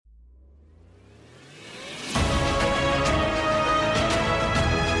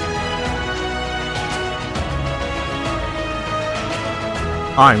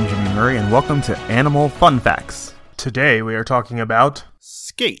I'm Jimmy Murray, and welcome to Animal Fun Facts. Today we are talking about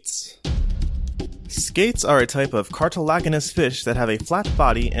skates. Skates are a type of cartilaginous fish that have a flat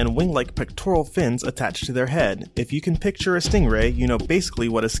body and wing-like pectoral fins attached to their head. If you can picture a stingray, you know basically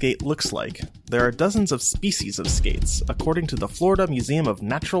what a skate looks like. There are dozens of species of skates. According to the Florida Museum of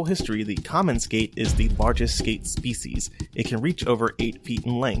Natural History, the common skate is the largest skate species. It can reach over 8 feet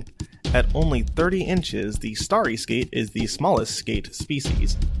in length. At only 30 inches, the starry skate is the smallest skate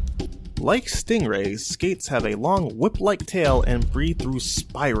species. Like stingrays, skates have a long whip-like tail and breathe through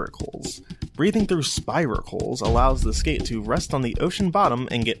spiracles. Breathing through spiracles allows the skate to rest on the ocean bottom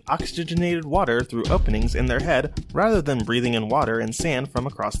and get oxygenated water through openings in their head rather than breathing in water and sand from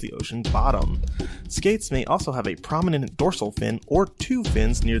across the ocean bottom. Skates may also have a prominent dorsal fin or two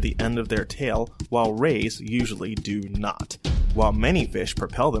fins near the end of their tail, while rays usually do not. While many fish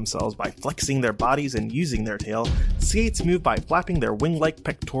propel themselves by flexing their bodies and using their tail, skates move by flapping their wing-like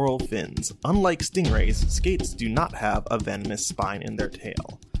pectoral fins. Unlike stingrays, skates do not have a venomous spine in their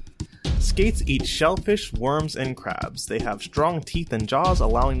tail. Skates eat shellfish, worms, and crabs. They have strong teeth and jaws,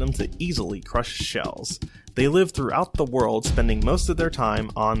 allowing them to easily crush shells. They live throughout the world, spending most of their time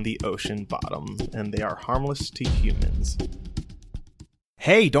on the ocean bottom, and they are harmless to humans.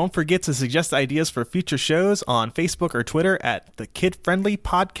 Hey, don't forget to suggest ideas for future shows on Facebook or Twitter at the Kid Friendly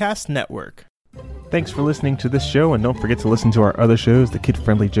Podcast Network. Thanks for listening to this show, and don't forget to listen to our other shows, the Kid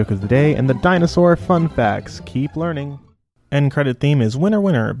Friendly Joke of the Day and the Dinosaur Fun Facts. Keep learning. End credit theme is Winner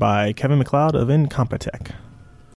Winner by Kevin MacLeod of Incompetech.